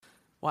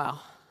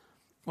Wow.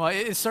 Well,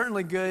 it's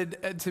certainly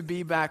good to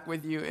be back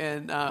with you,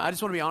 and I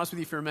just want to be honest with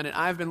you for a minute.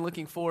 I've been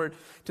looking forward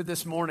to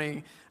this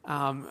morning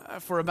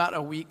for about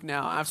a week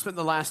now. I've spent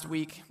the last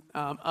week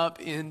up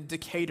in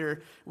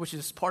Decatur, which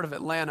is part of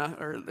Atlanta,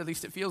 or at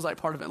least it feels like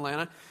part of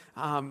Atlanta,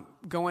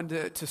 going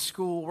to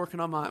school, working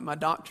on my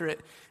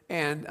doctorate,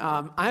 and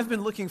I've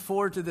been looking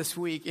forward to this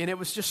week, and it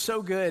was just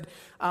so good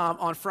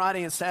on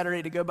Friday and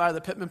Saturday to go by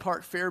the Pittman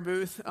Park Fair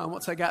booth.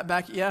 Once I got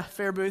back,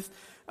 Fair booth,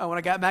 when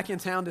I got back in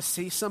town to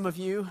see some of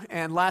you,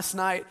 and last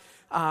night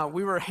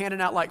we were handing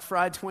out like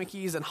fried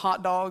Twinkies and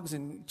hot dogs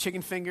and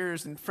chicken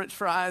fingers and French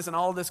fries and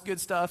all this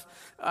good stuff,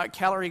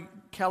 calorie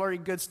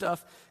good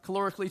stuff,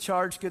 calorically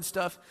charged good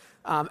stuff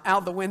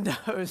out the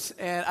windows.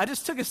 And I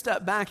just took a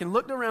step back and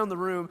looked around the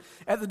room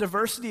at the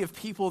diversity of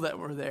people that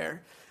were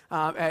there.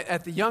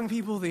 At the young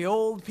people, the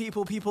old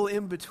people, people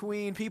in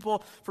between,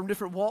 people from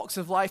different walks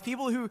of life,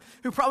 people who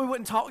probably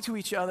wouldn't talk to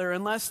each other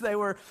unless they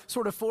were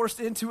sort of forced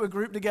into a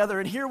group together.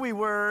 And here we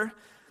were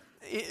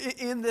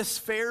in this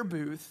fair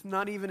booth,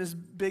 not even as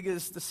big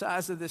as the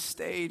size of this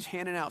stage,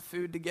 handing out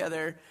food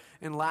together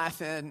and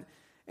laughing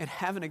and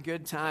having a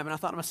good time. And I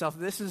thought to myself,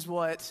 this is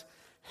what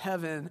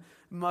heaven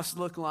must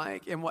look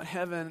like and what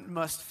heaven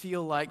must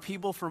feel like.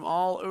 People from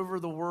all over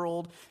the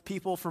world,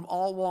 people from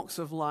all walks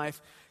of life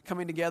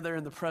coming together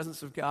in the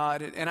presence of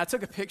God. And I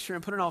took a picture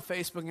and put it on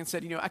Facebook and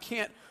said, I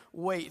can't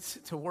wait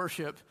to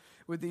worship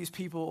with these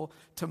people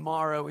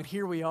tomorrow. And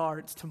here we are,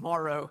 it's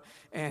tomorrow,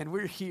 and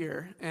we're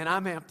here, and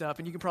I'm amped up,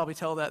 and you can probably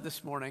tell that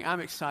this morning. I'm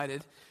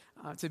excited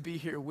to be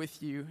here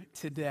with you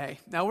today.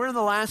 Now, we're in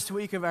the last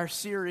week of our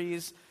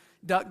series,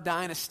 Duck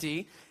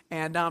Dynasty,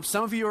 and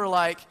some of you are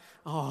like,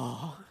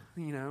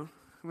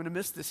 I'm going to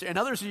miss this. And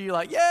others of you are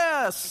like,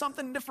 yeah,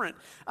 something different.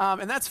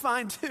 And that's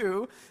fine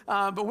too.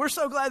 But we're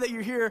so glad that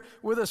you're here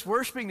with us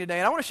worshiping today.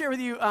 And I want to share with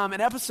you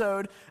an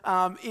episode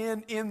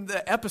in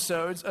the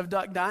episodes of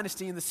Duck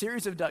Dynasty, in the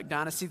series of Duck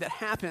Dynasty, that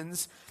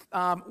happens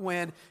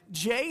when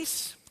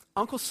Jace,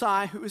 Uncle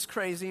Si, who is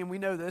crazy, and we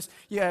know this,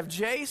 you have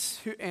Jace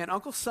and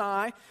Uncle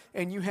Si,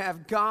 and you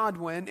have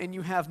Godwin, and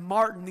you have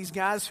Martin, these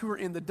guys who are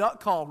in the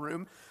duck call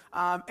room,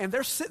 and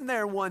they're sitting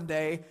there one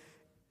day,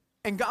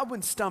 and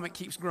Godwin's stomach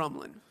keeps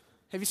grumbling.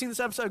 Have you seen this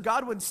episode?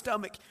 Godwin's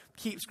stomach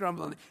keeps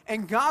grumbling.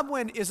 And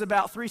Godwin is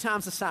about 3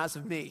 times the size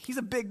of me. He's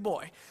a big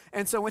boy.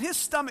 And so when his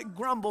stomach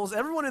grumbles,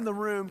 everyone in the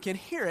room can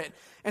hear it.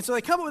 And so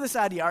they come up with this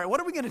idea. All right, what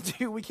are we going to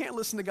do? We can't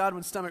listen to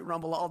Godwin's stomach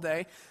rumble all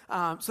day.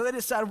 So they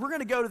decided we're going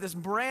to go to this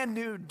brand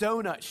new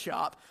donut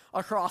shop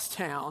across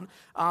town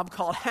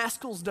called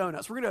Haskell's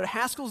Donuts. We're going to go to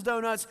Haskell's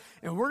Donuts,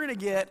 and we're going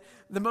to get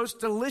the most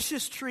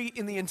delicious treat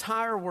in the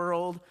entire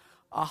world,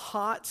 a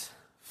hot,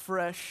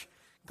 fresh,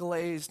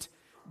 glazed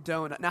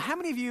donut. Now, how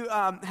many of you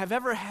have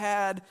ever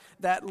had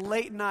that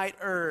late night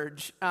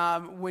urge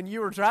when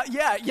you were driving?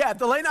 Yeah,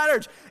 the late night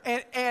urge.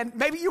 And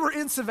maybe you were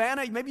in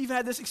Savannah. Maybe you've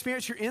had this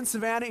experience. You're in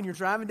Savannah and you're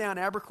driving down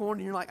Abercorn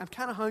and you're like, I'm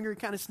kind of hungry,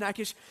 kind of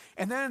snackish.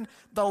 And then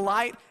the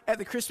light at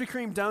the Krispy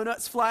Kreme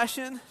donuts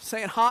flashing,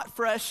 saying hot,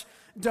 fresh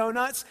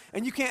donuts,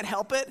 and you can't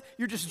help it.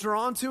 You're just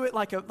drawn to it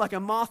like a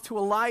moth to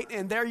a light,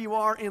 and there you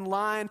are in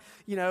line,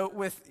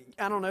 with,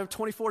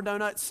 24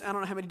 donuts. I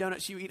don't know how many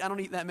donuts you eat. I don't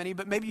eat that many,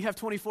 but maybe you have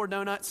 24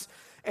 donuts,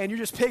 and you're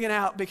just pigging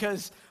out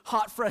because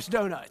hot, fresh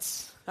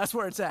donuts. That's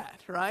where it's at,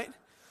 right?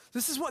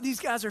 This is what these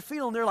guys are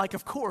feeling. They're like,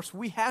 of course,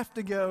 we have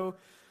to go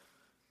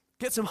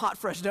get some hot,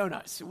 fresh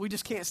donuts. We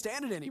just can't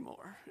stand it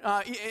anymore.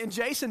 And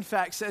Jason, in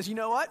fact, says, you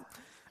know what?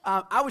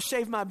 I would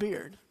shave my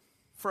beard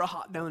for a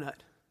hot donut.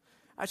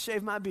 I'd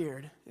shave my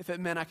beard if it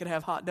meant I could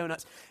have hot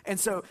donuts. And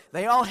so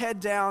they all head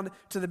down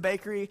to the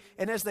bakery,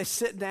 and as they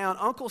sit down,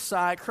 Uncle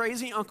Si,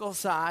 crazy Uncle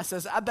Si,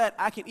 says, I bet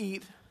I can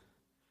eat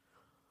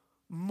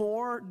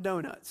more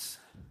donuts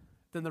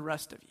than the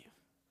rest of you.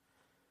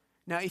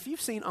 Now, if you've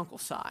seen Uncle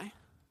Si,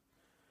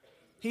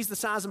 he's the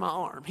size of my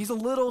arm. He's a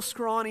little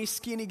scrawny,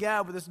 skinny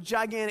guy with this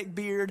gigantic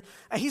beard.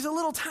 He's a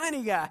little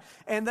tiny guy.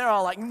 And they're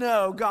all like,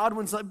 no.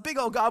 Big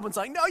old Godwin's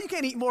like, no, you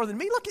can't eat more than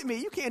me. Look at me.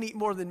 You can't eat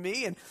more than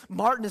me. And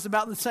Martin is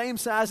about the same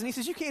size. And he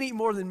says, you can't eat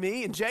more than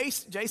me. And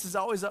Jace is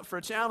always up for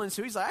a challenge.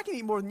 So he's like, I can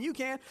eat more than you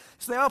can.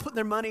 So they all put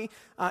their money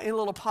in a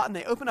little pot, and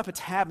they open up a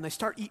tab, and they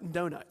start eating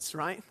donuts,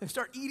 right? They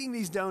start eating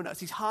these donuts,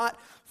 these hot,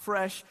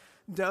 fresh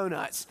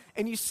donuts.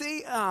 And you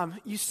see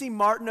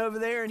Martin over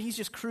there, and he's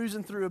just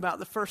cruising through about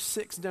the first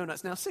 6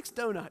 donuts. Now, 6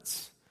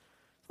 donuts,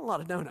 a lot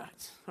of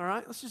donuts, all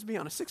right? Let's just be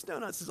honest. 6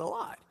 donuts is a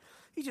lot.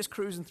 He's just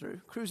cruising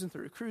through.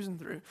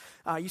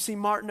 You see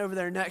Martin over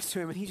there next to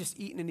him, and he's just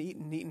eating and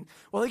eating and eating.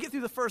 Well, they get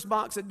through the first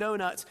box of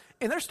donuts,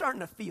 and they're starting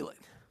to feel it.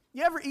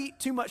 You ever eat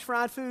too much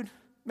fried food?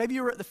 Maybe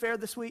you were at the fair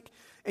this week,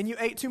 and you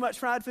ate too much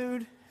fried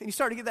food, and you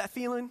start to get that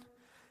feeling,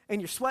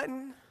 and you're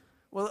sweating.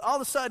 Well, all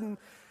of a sudden,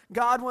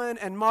 Godwin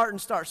and Martin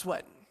start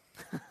sweating.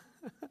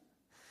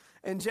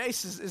 And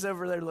Jace is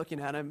over there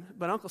looking at him.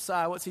 But Uncle Si,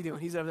 what's he doing?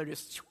 He's over there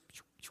just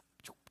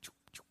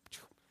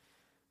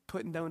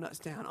putting donuts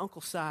down.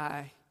 Uncle Si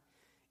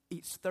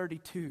eats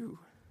 32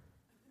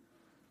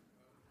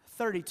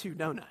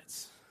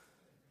 donuts.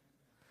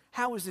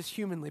 How is this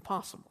humanly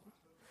possible?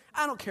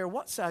 I don't care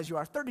what size you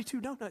are.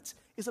 32 donuts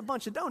is a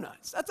bunch of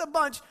donuts. That's a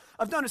bunch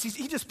of donuts.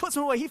 He just puts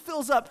them away. He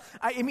fills up.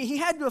 I mean, he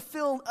had to have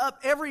filled up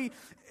every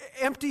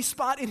empty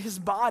spot in his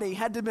body,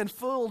 had to have been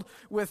filled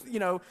with,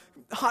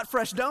 hot,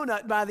 fresh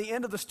donut by the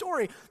end of the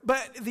story.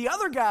 But the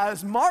other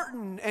guys,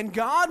 Martin and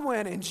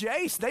Godwin and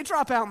Jace, they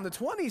drop out in the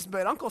 20s,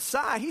 but Uncle Si,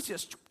 he's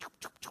just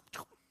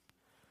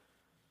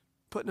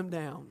putting them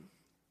down.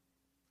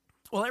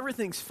 Well,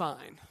 everything's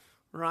fine,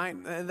 right?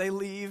 They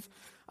leave,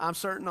 I'm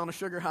certain, on a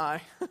sugar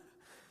high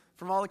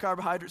from all the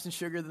carbohydrates and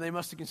sugar that they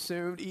must have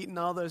consumed, eating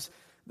all those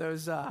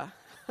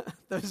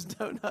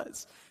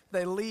donuts.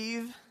 They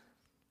leave,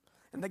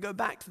 and they go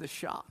back to the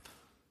shop.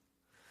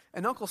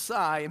 And Uncle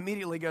Si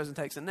immediately goes and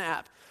takes a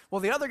nap.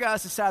 Well, the other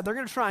guys decide they're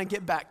going to try and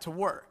get back to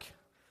work.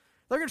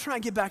 Well,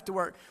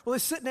 they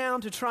sit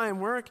down to try and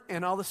work,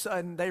 and all of a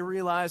sudden they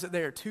realize that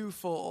they are too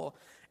full,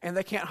 and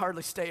they can't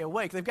hardly stay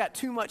awake. They've got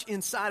too much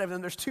inside of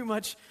them. There's too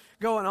much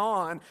going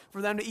on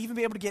for them to even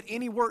be able to get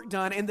any work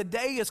done. And the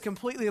day is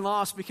completely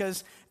lost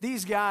because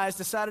these guys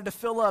decided to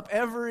fill up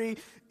every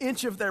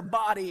inch of their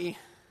body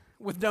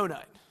with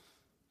donut.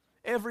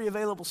 Every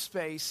available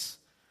space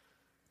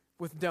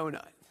with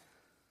donut.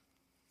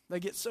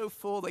 They get so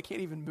full they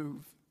can't even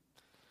move.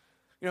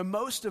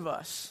 Most of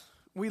us,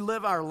 we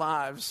live our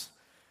lives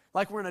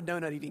like we're in a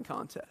donut eating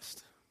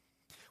contest.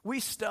 We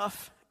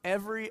stuff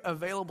every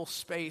available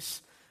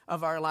space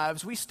of our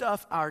lives. We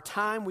stuff our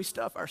time, we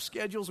stuff our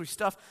schedules, we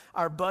stuff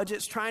our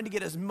budgets, trying to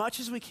get as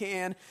much as we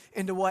can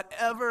into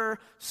whatever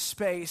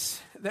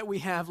space that we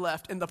have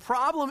left. And the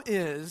problem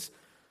is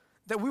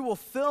that we will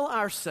fill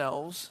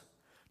ourselves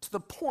to the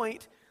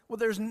point where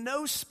there's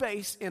no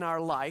space in our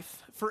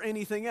life for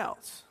anything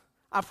else.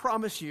 I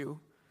promise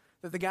you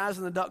that the guys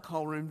in the duck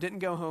call room didn't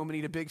go home and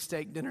eat a big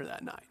steak dinner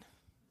that night.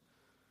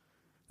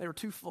 They were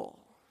too full.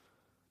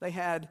 They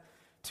had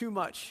too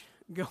much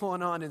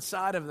going on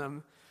inside of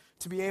them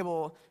to be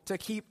able to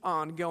keep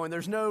on going.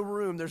 There's no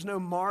room, there's no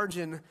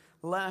margin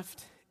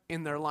left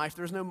in their life.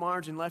 There's no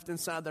margin left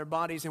inside their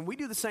bodies. And we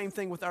do the same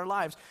thing with our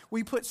lives.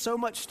 We put so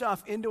much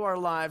stuff into our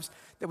lives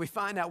that we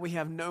find out we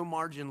have no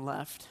margin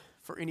left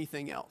for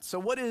anything else. So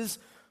what is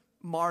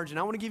margin?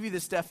 I want to give you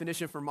this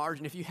definition for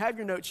margin. If you have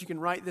your notes, you can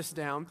write this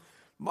down.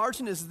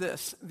 Margin is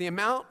this: the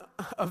amount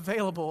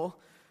available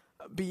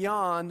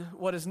beyond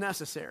what is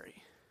necessary.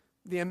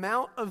 The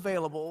amount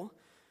available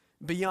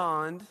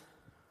beyond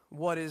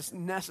what is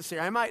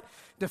necessary. I might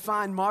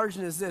define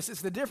margin as this: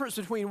 it's the difference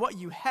between what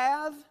you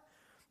have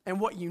and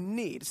what you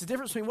need. It's the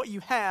difference between what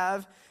you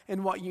have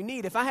and what you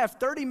need. If I have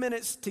 30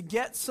 minutes to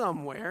get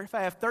somewhere, if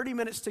I have 30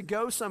 minutes to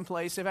go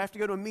someplace, if I have to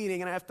go to a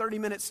meeting and I have 30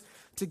 minutes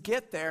to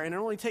get there and it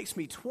only takes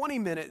me 20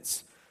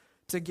 minutes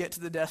to get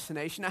to the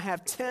destination, I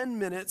have 10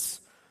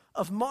 minutes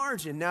of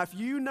margin. Now, if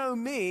you know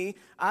me,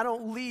 I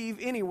don't leave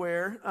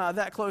anywhere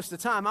that close to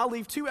time. I'll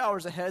leave 2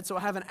 hours ahead, so I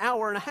have an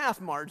hour and a half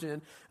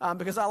margin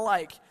because I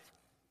like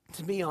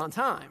to be on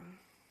time.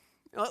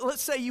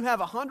 Let's say you have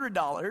 $100.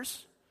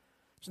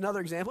 There's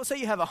another example. Let's say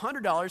you have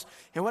 $100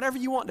 and whatever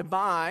you want to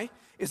buy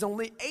is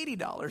only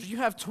 $80. You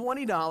have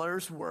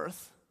 $20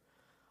 worth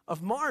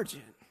of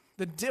margin.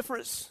 The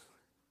difference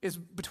is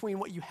between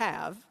what you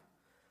have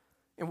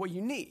and what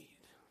you need.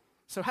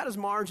 So how does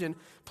margin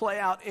play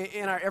out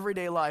in our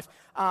everyday life?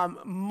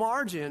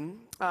 Margin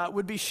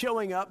would be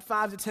showing up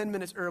 5 to 10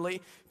 minutes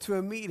early to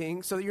a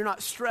meeting so that you're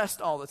not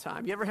stressed all the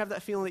time. You ever have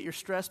that feeling that you're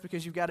stressed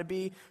because you've got to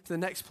be to the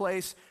next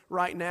place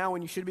right now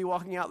when you should be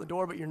walking out the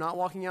door, but you're not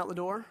walking out the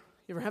door?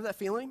 You ever have that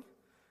feeling?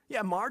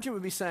 Yeah, margin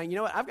would be saying, you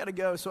know what, I've got to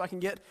go so I can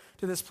get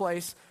to this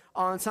place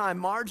on time.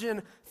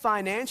 Margin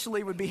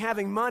financially would be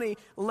having money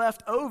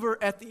left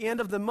over at the end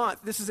of the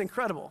month. This is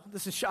incredible.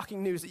 This is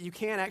shocking news that you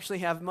can actually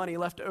have money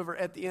left over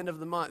at the end of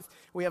the month.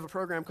 We have a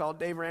program called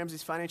Dave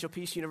Ramsey's Financial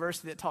Peace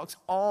University that talks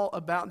all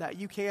about that.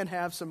 You can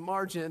have some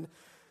margin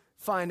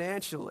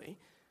financially.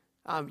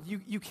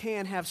 You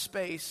can have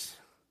space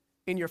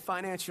in your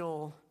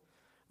financial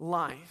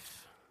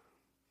life.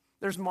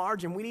 There's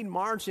margin. We need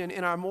margin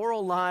in our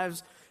moral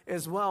lives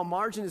as well.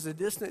 Margin is the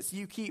distance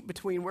you keep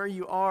between where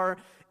you are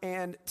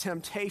and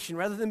temptation.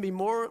 Rather than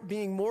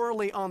being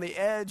morally on the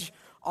edge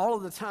all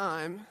of the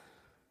time,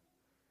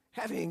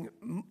 having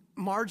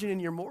margin in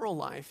your moral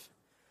life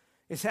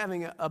is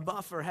having a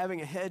buffer, having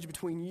a hedge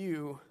between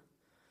you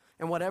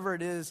and whatever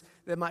it is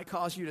that might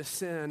cause you to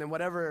sin and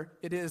whatever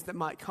it is that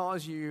might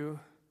cause you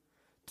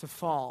to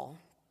fall.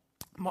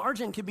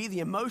 Margin could be the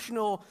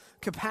emotional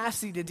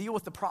capacity to deal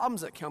with the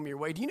problems that come your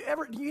way.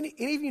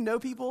 Any of you know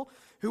people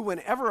who,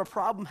 whenever a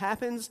problem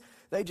happens,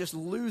 they just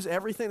lose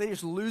everything? They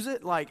just lose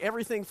it, like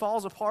everything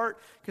falls apart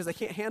because they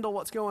can't handle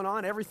what's going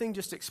on. Everything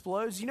just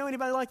explodes. Do you know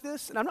anybody like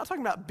this? And I'm not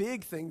talking about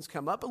big things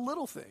come up, but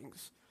little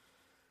things.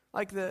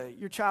 Like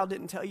your child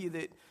didn't tell you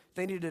that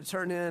they needed to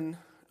turn in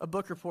a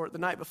book report the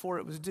night before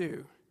it was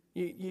due.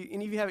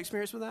 Any of you have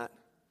experience with that?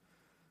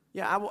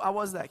 Yeah, I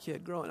was that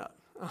kid growing up.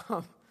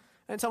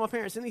 I didn't tell my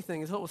parents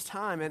anything until it was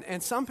time.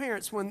 And some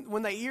parents,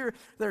 when they hear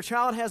their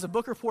child has a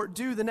book report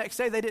due the next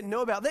day they didn't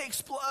know about, they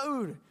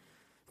explode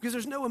because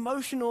there's no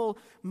emotional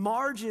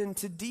margin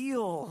to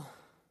deal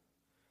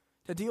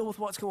with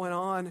what's going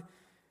on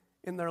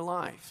in their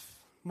life.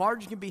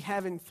 Margin can be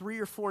having 3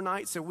 or 4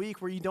 nights a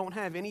week where you don't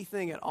have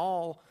anything at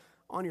all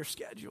on your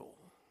schedule.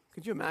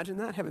 Could you imagine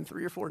that, having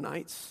 3 or 4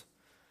 nights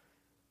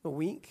a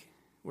week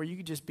where you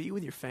could just be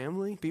with your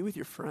family, be with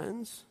your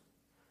friends,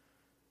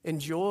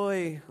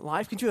 enjoy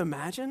life? Could you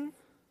imagine?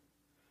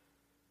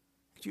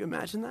 Could you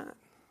imagine that?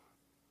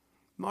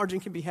 Margin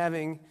can be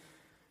having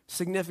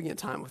significant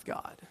time with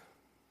God,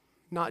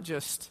 not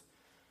just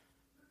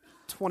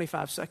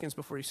 25 seconds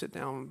before you sit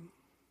down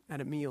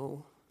at a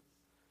meal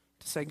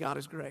to say God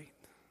is great.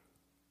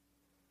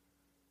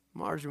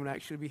 Margin would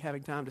actually be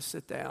having time to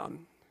sit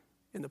down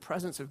in the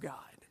presence of God,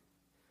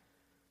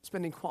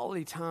 spending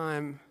quality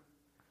time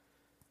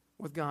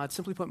with God.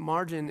 Simply put,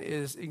 margin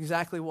is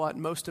exactly what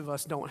most of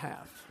us don't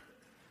have.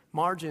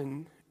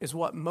 Margin is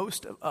what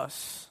most of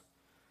us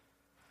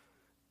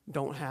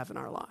don't have in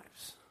our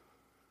lives.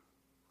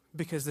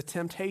 Because the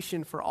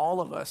temptation for all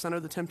of us, I know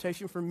the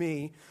temptation for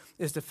me,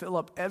 is to fill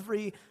up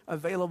every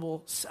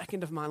available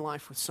second of my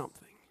life with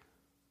something.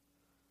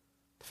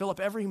 To fill up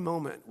every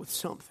moment with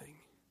something.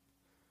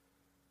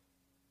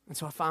 And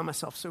so I find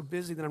myself so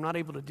busy that I'm not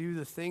able to do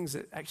the things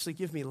that actually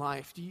give me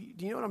life. Do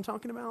you know what I'm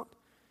talking about?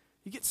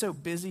 You get so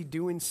busy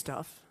doing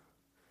stuff,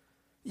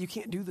 you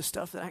can't do the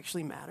stuff that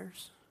actually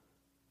matters.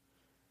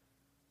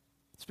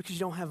 It's because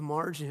you don't have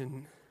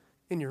margin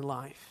in your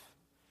life.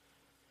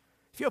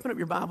 If you open up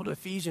your Bible to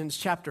Ephesians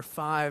chapter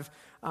 5,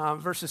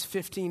 verses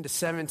 15 to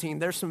 17,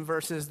 there's some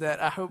verses that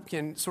I hope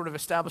can sort of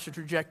establish a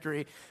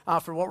trajectory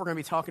for what we're going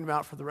to be talking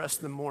about for the rest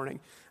of the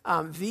morning.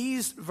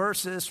 These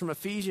verses from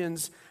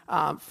Ephesians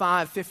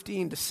 5,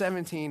 15 to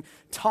 17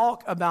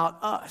 talk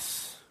about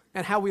us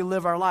and how we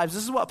live our lives.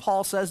 This is what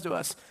Paul says to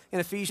us in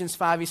Ephesians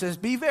 5. He says,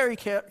 "Be very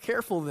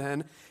careful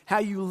then how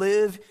you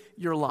live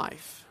your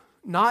life,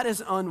 not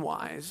as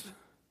unwise,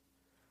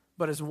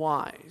 but as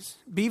wise."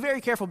 Be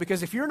very careful,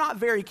 because if you're not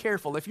very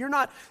careful, if you're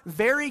not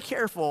very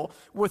careful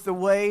with the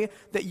way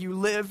that you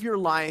live your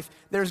life,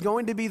 there's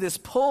going to be this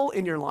pull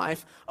in your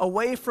life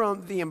away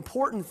from the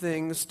important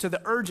things to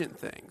the urgent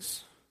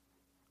things.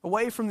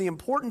 Away from the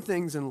important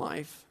things in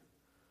life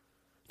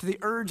to the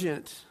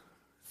urgent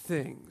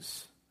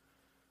things.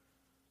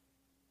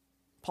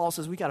 Paul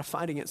says we got to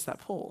fight against that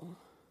pull.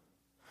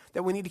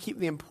 That we need to keep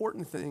the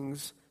important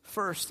things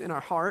first in our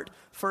heart,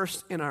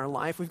 first in our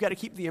life. We've got to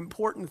keep the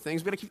important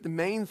things. We've got to keep the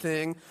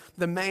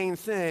main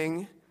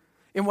thing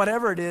in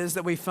whatever it is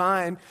that we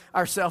find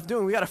ourselves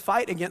doing. We've got to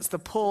fight against the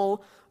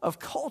pull of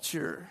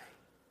culture.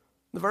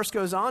 The verse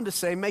goes on to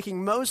say,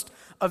 making most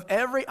of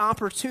every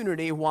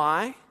opportunity.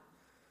 Why?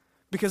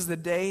 Because the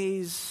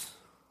days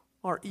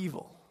are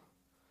evil.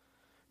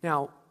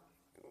 Now,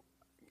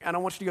 I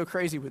don't want you to go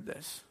crazy with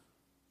this.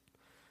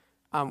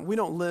 We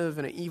don't live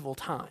in an evil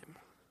time.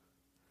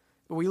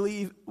 We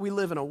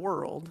live in a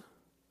world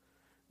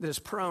that is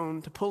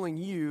prone to pulling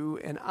you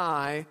and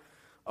I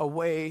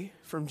away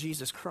from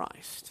Jesus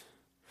Christ.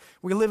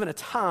 We live in a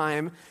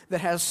time that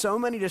has so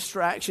many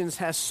distractions,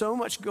 has so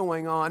much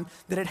going on,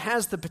 that it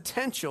has the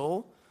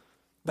potential,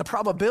 the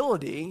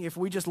probability, if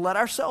we just let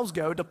ourselves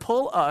go, to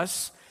pull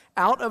us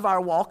out of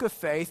our walk of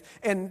faith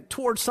and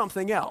toward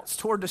something else,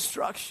 toward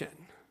destruction,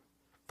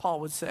 Paul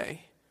would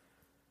say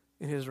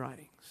in his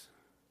writings.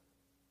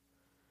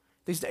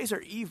 These days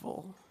are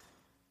evil.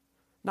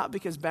 Not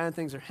because bad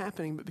things are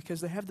happening, but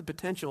because they have the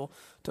potential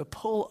to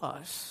pull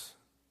us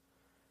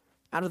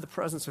out of the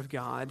presence of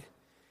God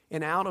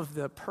and out of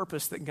the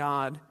purpose that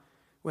God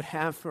would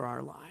have for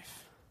our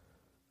life.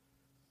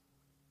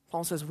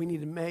 Paul says we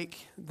need to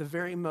make the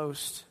very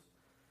most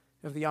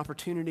of the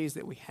opportunities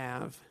that we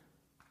have,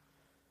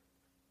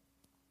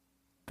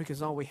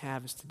 because all we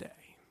have is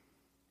today.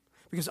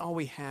 Because all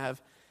we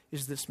have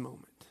is this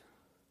moment.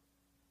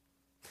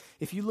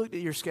 If you looked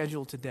at your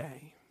schedule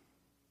today,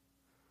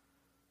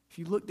 if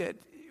you looked at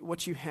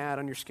what you had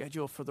on your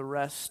schedule for the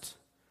rest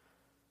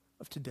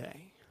of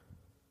today,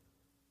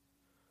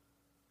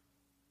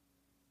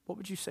 what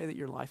would you say that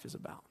your life is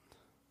about?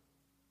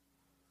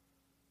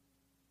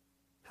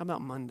 How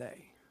about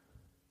Monday?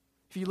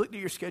 If you looked at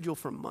your schedule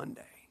for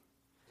Monday,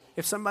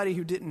 if somebody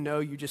who didn't know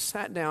you just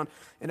sat down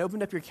and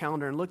opened up your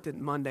calendar and looked at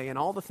Monday and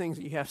all the things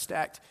that you have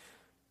stacked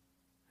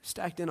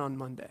in on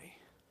Monday,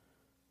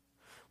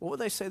 what would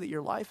they say that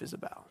your life is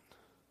about?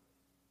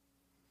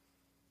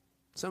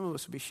 Some of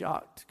us would be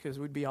shocked because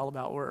we'd be all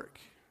about work.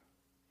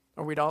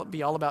 Or we'd all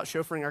be all about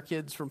chauffeuring our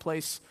kids from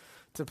place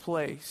to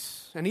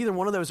place. And neither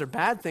one of those are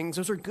bad things.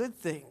 Those are good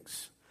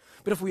things.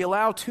 But if we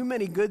allow too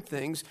many good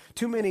things,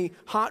 too many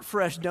hot,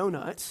 fresh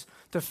donuts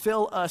to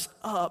fill us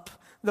up,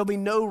 there'll be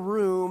no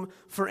room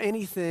for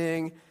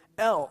anything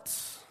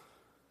else.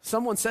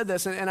 Someone said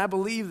this, and I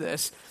believe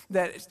this,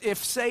 that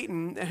if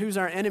Satan, who's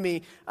our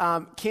enemy,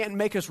 can't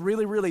make us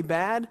really, really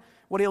bad,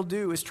 what he'll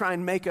do is try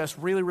and make us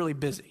really, really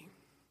busy.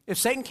 If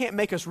Satan can't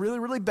make us really,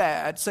 really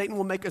bad, Satan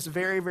will make us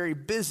very, very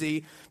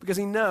busy, because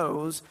he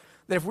knows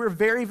that if we're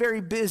very, very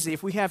busy,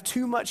 if we have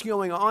too much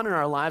going on in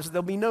our lives,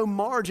 there'll be no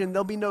margin,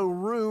 there'll be no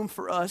room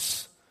for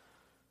us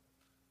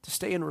to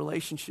stay in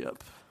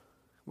relationship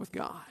with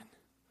God.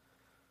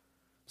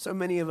 So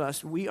many of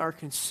us, we are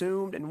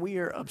consumed and we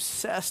are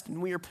obsessed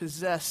and we are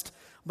possessed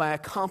by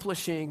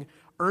accomplishing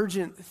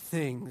urgent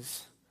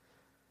things,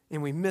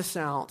 and we miss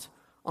out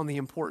on the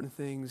important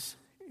things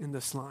in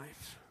this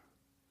life.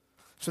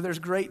 So there's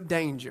great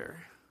danger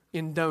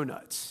in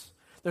donuts.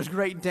 There's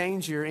great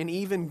danger in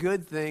even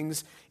good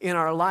things in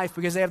our life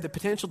because they have the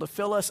potential to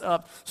fill us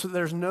up so that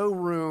there's no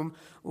room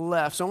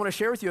left. So I want to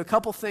share with you a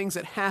couple things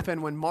that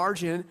happen when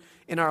margin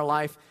in our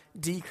life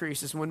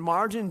decreases. When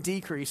margin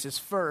decreases,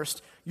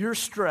 first, your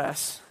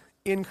stress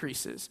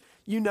increases.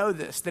 You know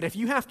this, that if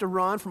you have to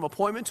run from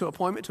appointment to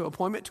appointment to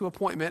appointment to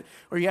appointment,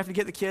 or you have to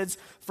get the kids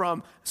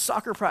from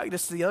soccer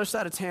practice to the other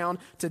side of town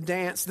to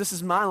dance, this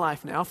is my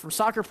life now, from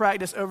soccer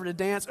practice over to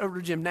dance, over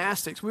to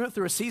gymnastics. We went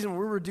through a season where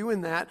we were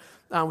doing that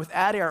with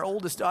Addie, our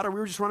oldest daughter. We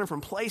were just running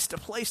from place to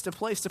place to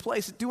place to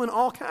place, doing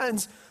all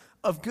kinds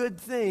of good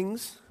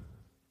things.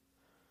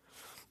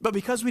 But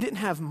because we didn't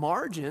have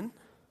margin,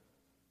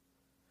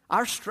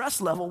 our stress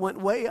level went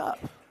way up.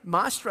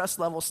 My stress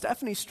level,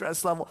 Stephanie's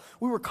stress level,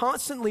 we were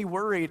constantly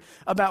worried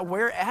about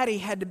where Addie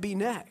had to be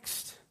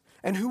next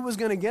and who was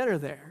going to get her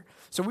there.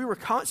 So we were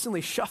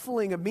constantly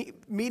shuffling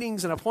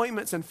meetings and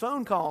appointments and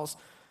phone calls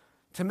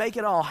to make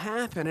it all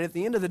happen. And at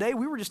the end of the day,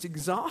 we were just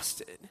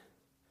exhausted.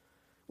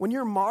 When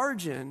your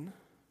margin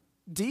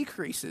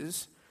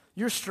decreases,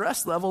 your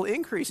stress level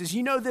increases.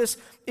 You know this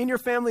in your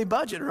family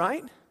budget,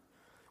 right?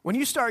 When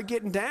you start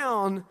getting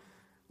down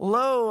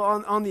low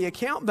on the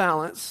account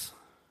balance,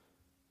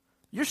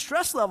 your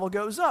stress level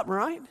goes up,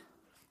 right?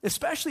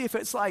 Especially if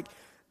it's like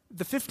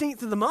the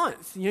 15th of the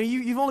month. You know,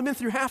 you've only been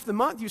through half the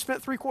month. You've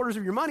spent 3/4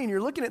 of your money, and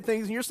you're looking at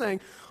things, and you're saying,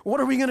 what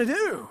are we going to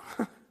do?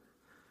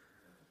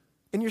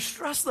 And your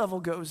stress level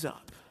goes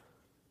up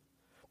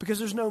because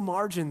there's no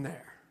margin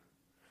there.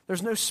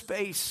 There's no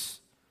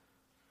space.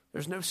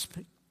 There's no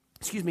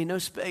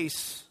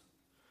space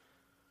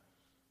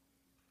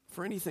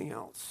for anything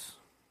else.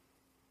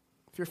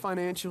 If your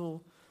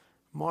financial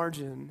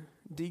margin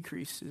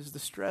decreases, the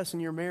stress in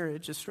your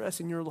marriage, the stress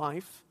in your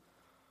life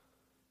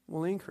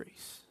will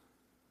increase.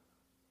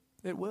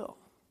 It will.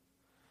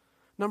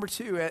 Number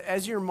two,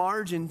 as your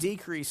margin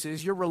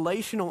decreases, your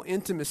relational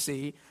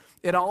intimacy,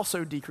 it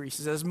also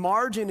decreases. As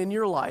margin in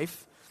your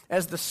life,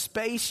 as the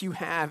space you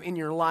have in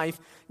your life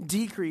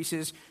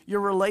decreases, your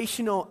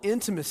relational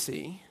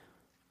intimacy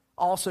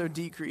also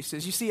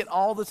decreases. You see it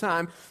all the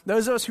time.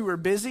 Those of us who are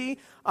busy,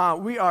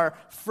 we are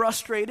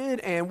frustrated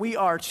and we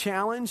are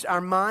challenged.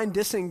 Our mind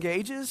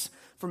disengages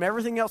from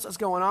everything else that's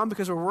going on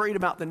because we're worried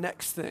about the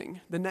next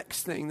thing, the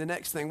next thing, the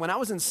next thing. When I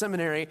was in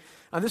seminary,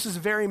 this is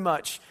very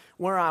much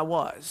where I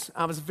was.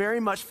 I was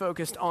very much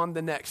focused on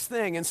the next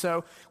thing. And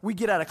so we'd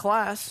get out of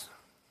class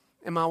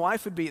and my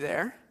wife would be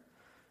there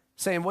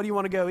saying, what do you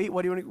want to go eat?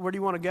 Where do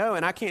you want to go?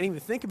 And I can't even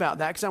think about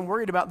that because I'm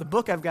worried about the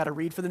book I've got to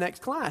read for the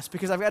next class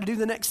because I've got to do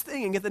the next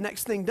thing and get the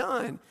next thing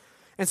done.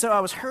 And so I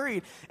was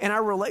hurried, and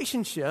our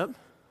relationship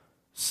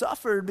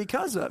suffered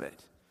because of it.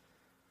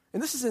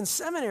 And this is in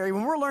seminary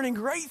when we're learning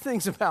great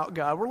things about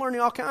God. We're learning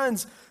all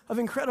kinds of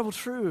incredible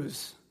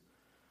truths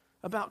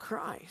about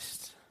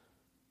Christ.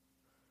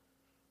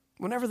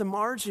 Whenever the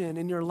margin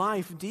in your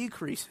life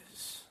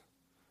decreases,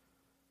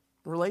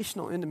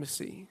 relational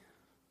intimacy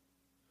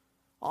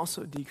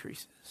also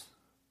decreases.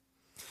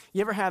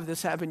 You ever have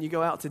this happen? You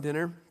go out to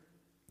dinner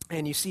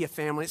and you see a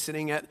family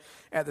sitting at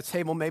the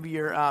table. Maybe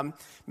you're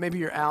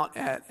out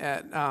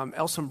at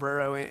El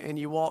Sombrero and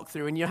you walk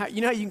through, and you know how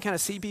you can kind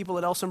of see people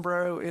at El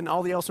Sombrero. In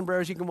all the El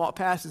Sombreros, you can walk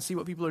past and see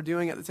what people are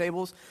doing at the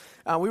tables.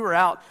 We were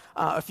out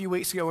a few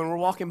weeks ago and we're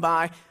walking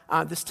by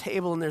this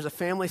table, and there's a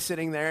family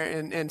sitting there,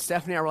 and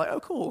Stephanie and I were like, oh,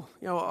 cool,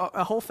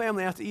 a whole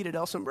family out to eat at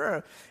El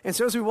Sombrero. And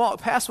so as we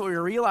walked past, what we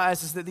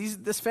realized is that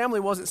this family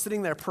wasn't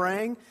sitting there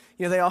praying.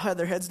 They all had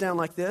their heads down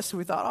like this, and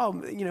we thought,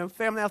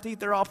 family out to eat,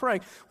 they're all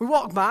praying. We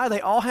walked by, they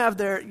all have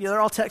they're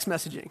all text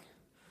messaging.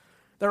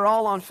 They're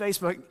all on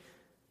Facebook.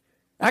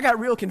 I got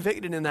real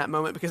convicted in that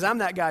moment because I'm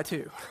that guy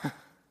too.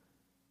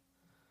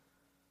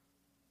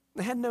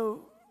 They had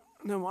no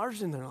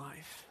margin in their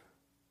life.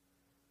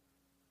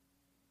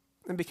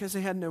 And because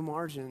they had no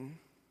margin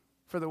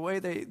for the way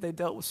they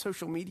dealt with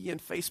social media and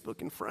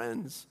Facebook and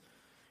friends,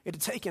 it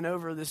had taken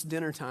over this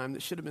dinner time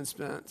that should have been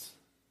spent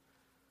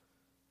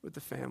with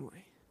the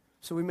family.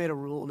 So we made a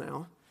rule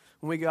now.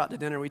 When we go out to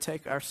dinner, we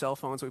take our cell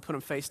phones and we put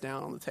them face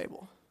down on the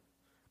table.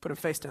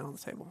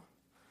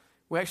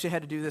 We actually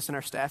had to do this in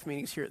our staff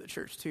meetings here at the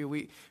church too.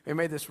 We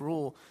made this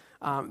rule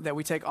that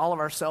we take all of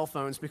our cell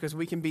phones because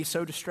we can be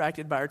so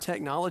distracted by our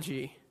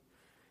technology,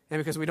 and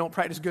because we don't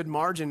practice good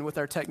margin with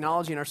our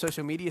technology and our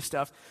social media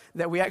stuff,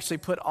 that we actually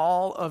put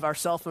all of our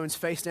cell phones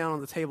face down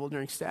on the table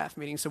during staff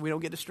meetings so we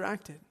don't get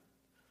distracted.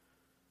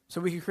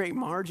 So we can create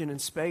margin and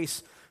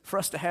space for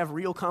us to have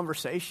real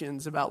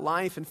conversations about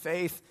life and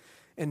faith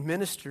and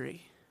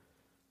ministry.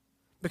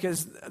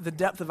 Because the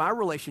depth of our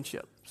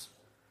relationships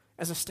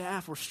as a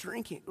staff were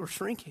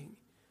shrinking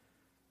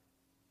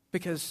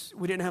because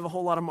we didn't have a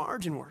whole lot of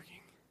margin working.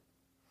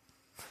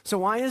 So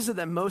why is it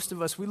that most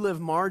of us, we live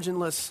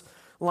marginless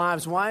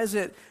lives? Why is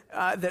it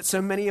that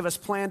so many of us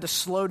plan to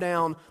slow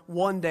down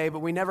one day, but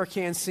we never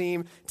can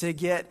seem to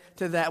get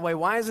to that way?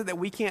 Why is it that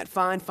we can't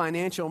find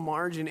financial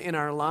margin in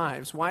our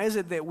lives? Why is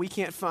it that we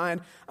can't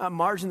find a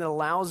margin that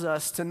allows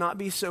us to not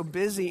be so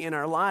busy in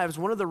our lives?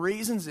 One of the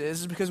reasons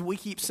is because we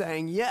keep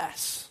saying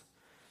yes.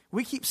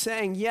 We keep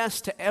saying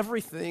yes to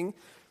everything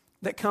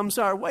that comes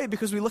our way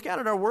because we look out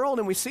at our world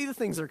and we see the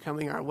things that are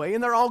coming our way,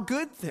 and they're all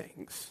good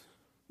things.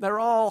 They're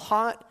all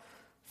hot,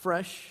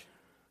 fresh,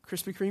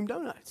 Krispy Kreme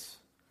donuts.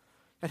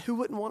 And who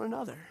wouldn't want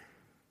another?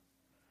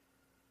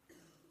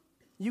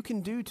 You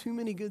can do too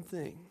many good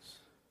things.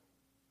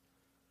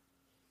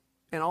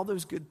 And all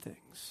those good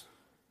things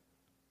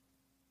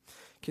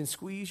can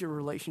squeeze your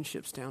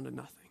relationships down to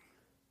nothing.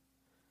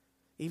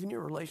 Even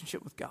your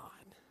relationship with God,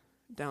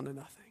 down to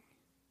nothing.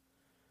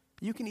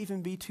 You can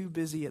even be too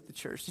busy at the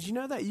church. Did you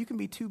know that? You can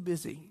be too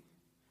busy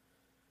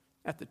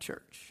at the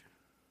church.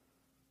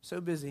 So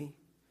busy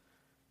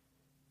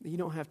that you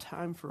don't have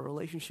time for a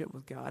relationship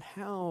with God.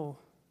 How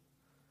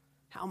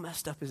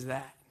messed up is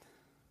that?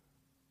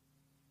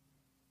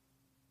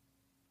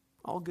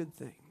 All good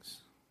things,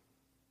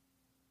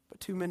 but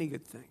too many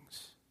good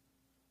things.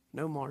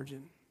 No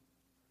margin.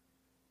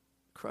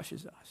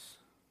 Crushes us.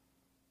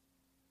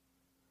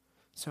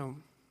 So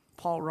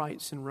Paul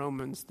writes in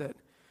Romans that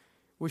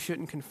we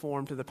shouldn't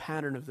conform to the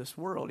pattern of this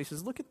world. He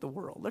says, look at the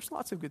world. There's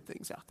lots of good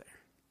things out there.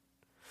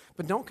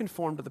 But don't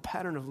conform to the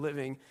pattern of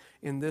living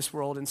in this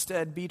world.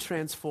 Instead, be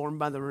transformed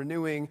by the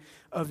renewing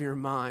of your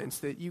mind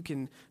so that you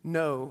can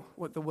know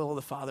what the will of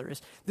the Father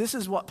is. This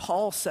is what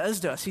Paul says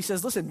to us. He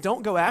says, listen,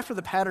 don't go after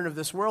the pattern of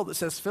this world that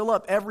says fill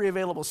up every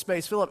available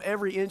space, fill up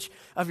every inch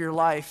of your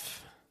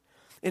life.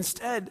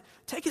 Instead,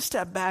 take a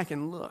step back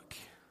and look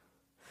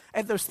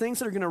at those things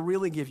that are going to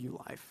really give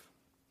you life.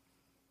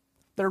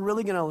 That are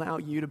really going to allow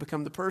you to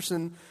become the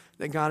person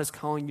that God is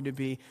calling you to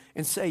be,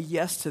 and say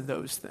yes to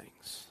those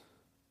things.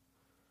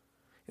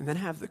 And then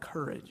have the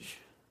courage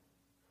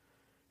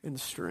and the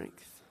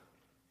strength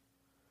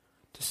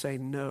to say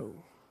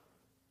no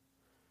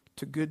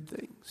to good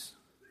things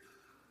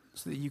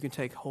so that you can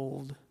take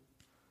hold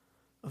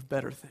of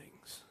better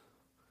things,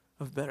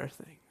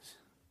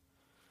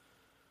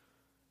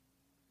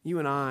 You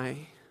and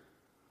I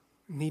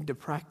need to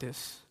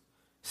practice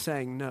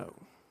saying no.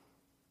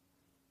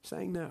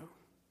 Saying no.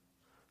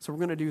 So we're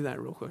going to do that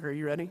real quick. Are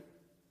you ready?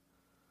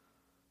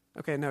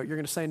 Okay, no, you're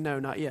going to say no,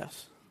 not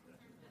yes.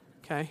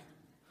 Okay?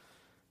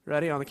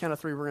 Ready? On the count of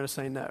 3, we're going to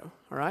say no.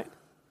 All right?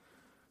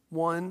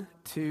 1,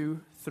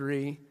 2,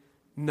 3,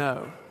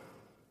 no.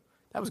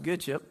 That was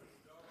good, Chip.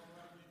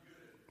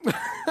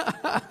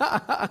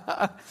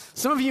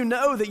 Some of you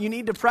know that you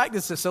need to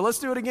practice this, so let's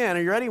do it again.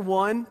 Are you ready?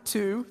 1,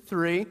 2,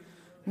 3,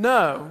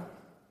 no.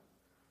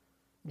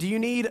 Do you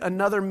need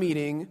another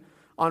meeting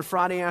on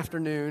Friday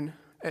afternoon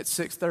at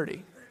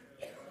 6:30?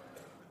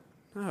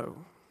 No.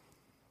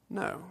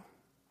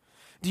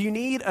 Do you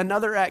need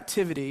another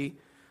activity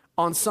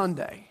on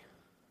Sunday?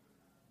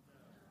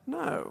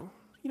 No,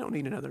 you don't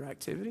need another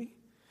activity.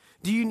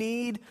 Do you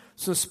need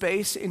some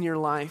space in your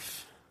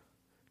life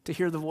to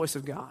hear the voice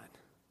of God?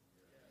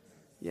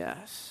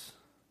 Yes.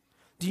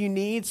 Do you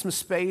need some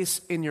space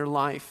in your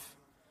life,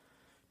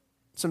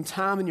 some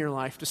time in your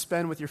life to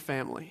spend with your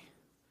family?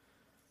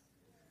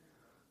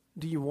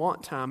 Do you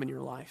want time in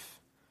your life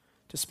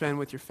to spend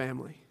with your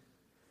family?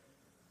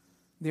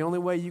 The only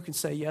way you can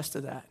say yes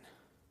to that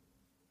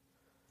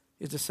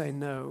is to say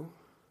no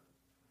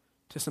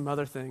to some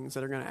other things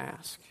that are going to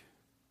ask.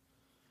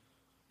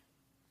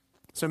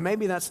 So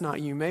maybe that's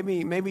not you.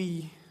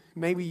 Maybe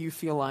you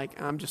feel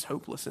like I'm just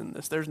hopeless in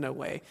this. There's no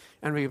way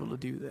I'm able to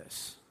do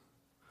this.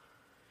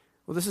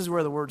 Well, this is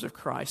where the words of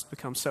Christ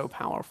become so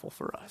powerful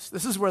for us.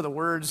 This is where the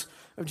words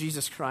of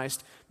Jesus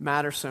Christ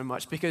matter so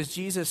much, because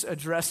Jesus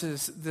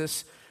addresses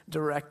this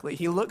directly.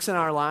 He looks in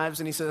our lives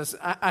and he says,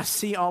 I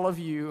see all of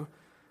you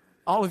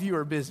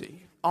are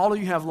busy. All of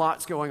you have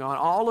lots going on.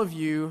 All of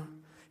you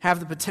have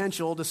the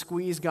potential to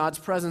squeeze God's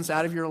presence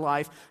out of your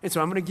life. And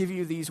so I'm going to give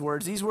you these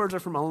words. These words are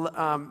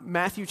from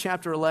Matthew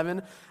chapter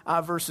 11,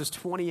 verses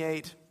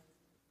 28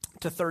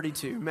 to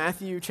 32.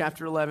 Matthew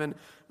chapter 11,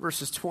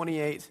 verses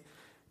 28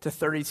 to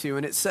 32.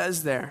 And it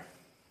says there,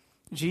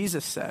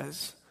 Jesus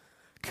says,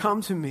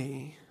 come to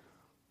me,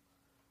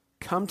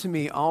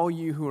 all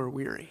you who are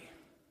weary.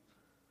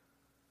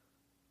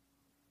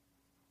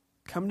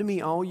 Come to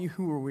me, all you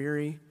who are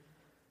weary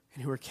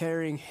and who are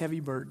carrying heavy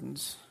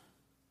burdens,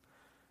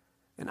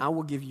 and I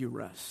will give you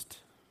rest.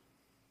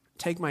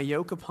 Take my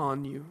yoke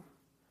upon you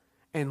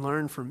and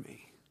learn from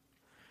me,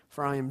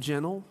 for I am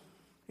gentle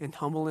and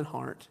humble in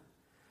heart,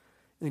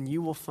 and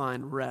you will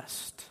find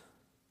rest.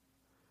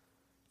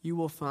 You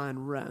will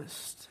find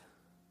rest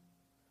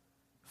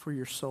for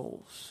your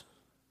souls,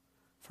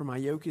 for my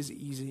yoke is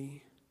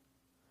easy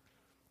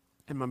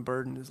and my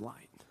burden is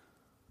light.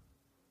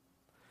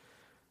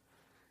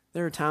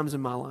 There are times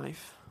in my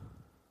life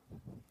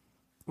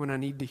when I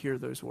need to hear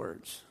those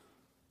words.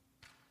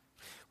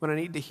 When I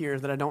need to hear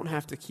that I don't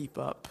have to keep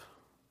up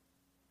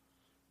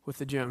with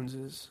the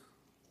Joneses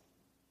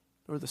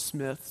or the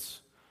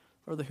Smiths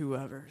or the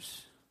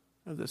whoever's.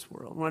 of this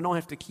world, when I don't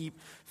have to keep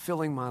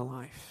filling my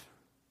life.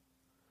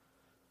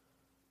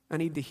 I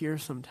need to hear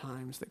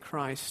sometimes that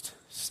Christ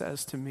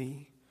says to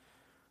me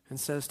and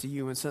says to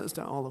you and says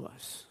to all of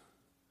us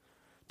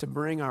to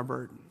bring our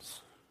burdens,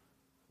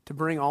 to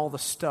bring all the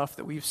stuff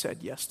that we've said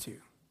yes to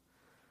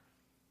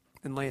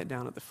and lay it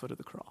down at the foot of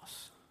the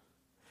cross.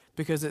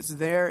 Because it's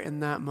there in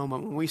that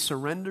moment when we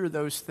surrender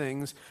those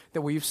things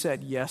that we've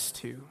said yes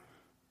to,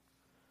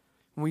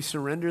 when we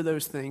surrender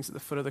those things at the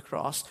foot of the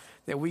cross,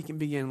 that we can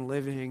begin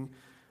living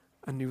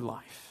a new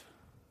life.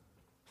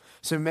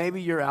 So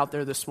maybe you're out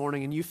there this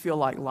morning and you feel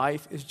like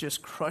life is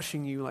just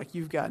crushing you, like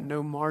you've got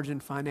no margin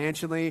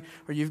financially,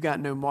 or you've got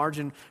no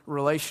margin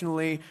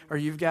relationally, or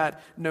you've got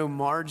no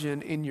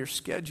margin in your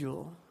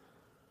schedule.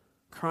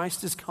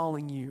 Christ is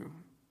calling you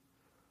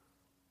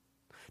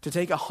to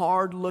take a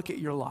hard look at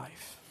your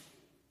life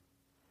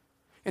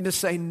and to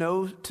say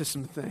no to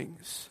some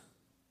things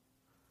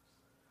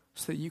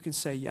so that you can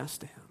say yes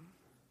to him.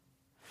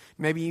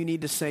 Maybe you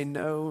need to say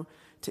no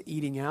to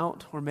eating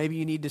out, or maybe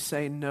you need to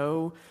say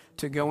no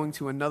to going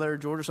to another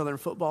Georgia Southern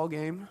football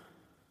game,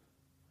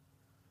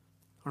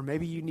 or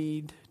maybe you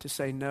need to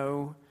say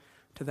no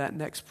to that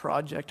next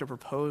project or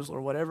proposal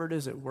or whatever it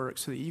is at work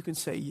so that you can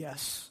say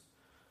yes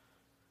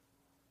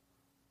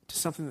to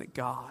something that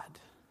God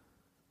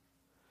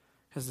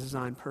has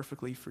designed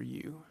perfectly for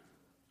you,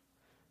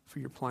 for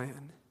your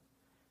plan,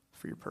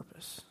 for your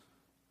purpose,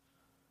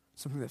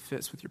 something that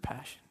fits with your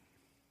passion.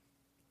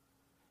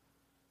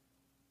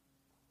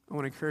 I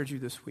want to encourage you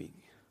this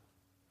week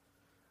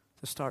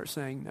to start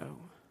saying no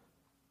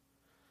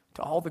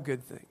to all the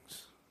good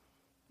things.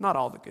 Not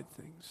all the good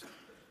things,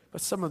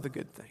 but some of the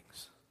good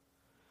things,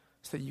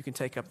 so that you can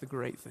take up the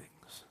great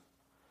things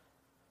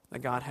that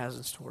God has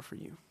in store for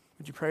you.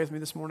 Would you pray with me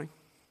this morning?